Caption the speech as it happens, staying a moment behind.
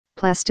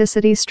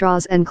Plasticity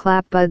straws and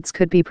clap buds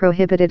could be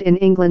prohibited in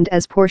England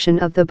as portion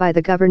of by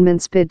the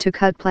government's bid to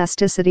cut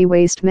plasticity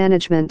waste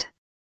management.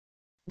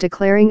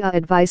 Declaring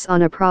advice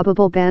on a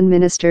probable ban,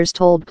 ministers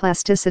told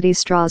plasticity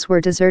straws were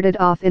deserted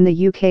off in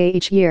the UK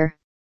each year.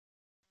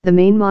 The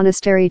main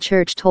monastery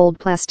church told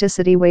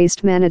plasticity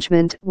waste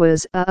management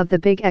was of the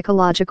big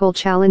ecological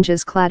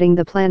challenges cladding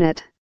the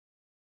planet.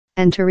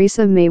 And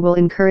Theresa May will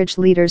encourage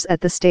leaders at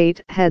the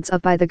state heads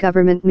of by the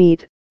government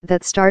meet,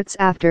 that starts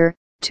after,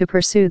 to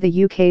pursue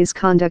the UK's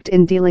conduct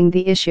in dealing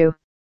the issue.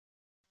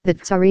 The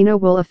Tsarina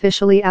will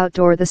officially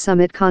outdoor the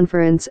summit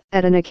conference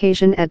at an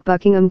occasion at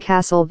Buckingham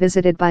Castle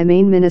visited by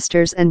main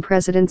ministers and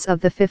presidents of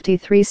the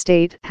 53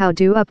 state how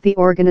do up the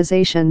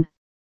organization.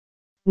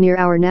 Near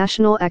our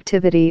national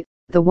activity,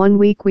 the 1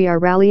 week we are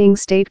rallying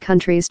state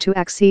countries to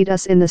exceed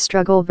us in the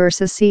struggle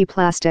versus sea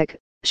plastic,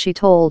 she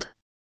told.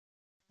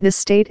 This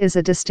state is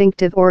a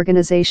distinctive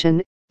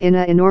organization, in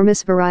an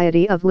enormous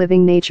variety of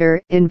living nature,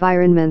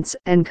 environments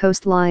and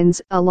coastlines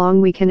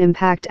along we can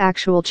impact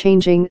actual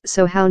changing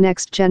so how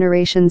next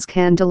generations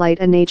can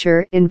delight a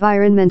nature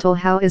environmental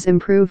how is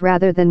improve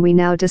rather than we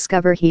now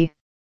discover he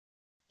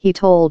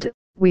told,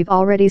 we've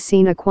already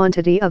seen a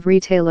quantity of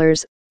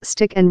retailers,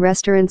 stick and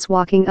restaurants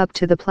walking up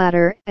to the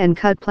platter and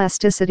cut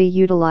plasticity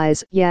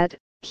utilize yet,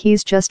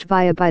 he's just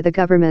via by the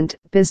government,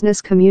 business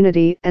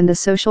community and the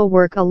social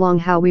work along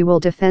how we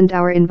will defend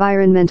our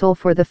environmental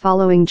for the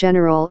following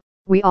general.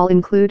 We all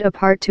include a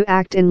part to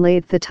act in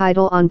laid the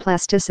title on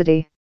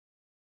plasticity.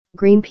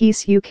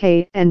 Greenpeace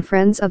UK and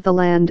Friends of the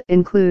Land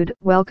include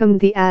welcomed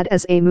the ad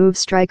as a move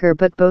striker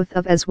but both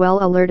of as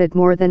well alerted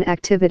more than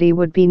activity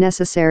would be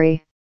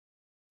necessary.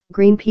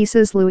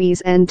 Greenpeace's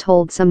Louise N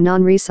told some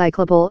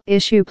non-recyclable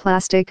issue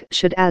plastic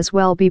should as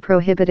well be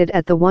prohibited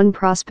at the one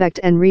prospect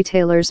and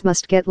retailers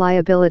must get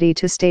liability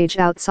to stage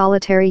out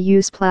solitary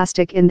use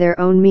plastic in their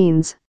own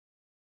means.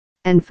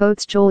 And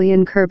Foats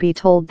Julian Kirby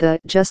told the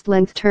just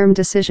length term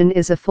decision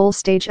is a full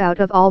stage out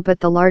of all but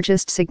the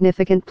largest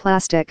significant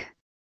plastic.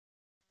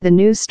 The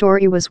news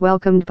story was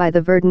welcomed by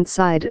the Verdant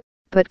side,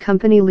 but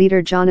company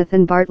leader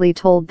Jonathan Bartley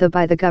told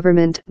by the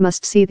government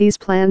must see these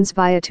plans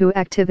via to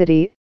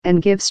activity,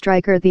 and give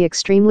Stryker the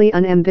extremely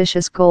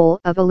unambitious goal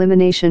of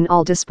elimination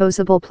all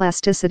disposable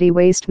plasticity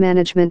waste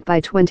management by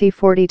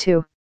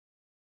 2042.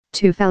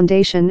 To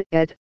Foundation,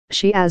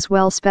 she as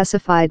well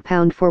specified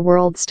pound for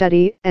world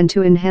study and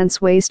to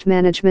enhance waste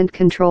management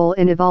control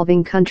in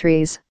evolving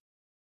countries.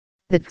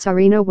 The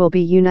Tsarina will be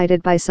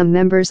united by some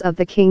members of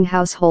the King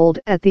household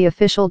at the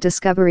official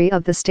discovery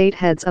of the state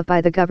heads of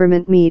by the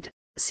government meet,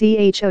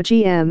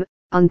 CHOGM,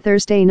 on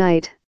Thursday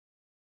night.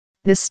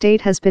 This state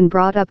has been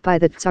brought up by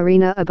the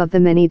Tsarina above the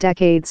many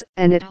decades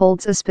and it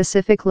holds a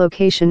specific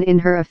location in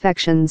her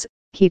affections,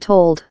 he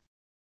told.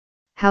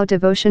 How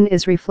devotion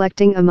is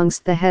reflecting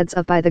amongst the heads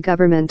of by the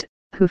government,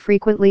 who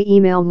frequently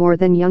email more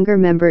than younger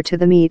member to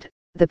the meet,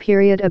 the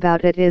period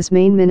about it is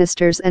main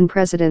ministers and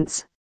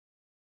presidents.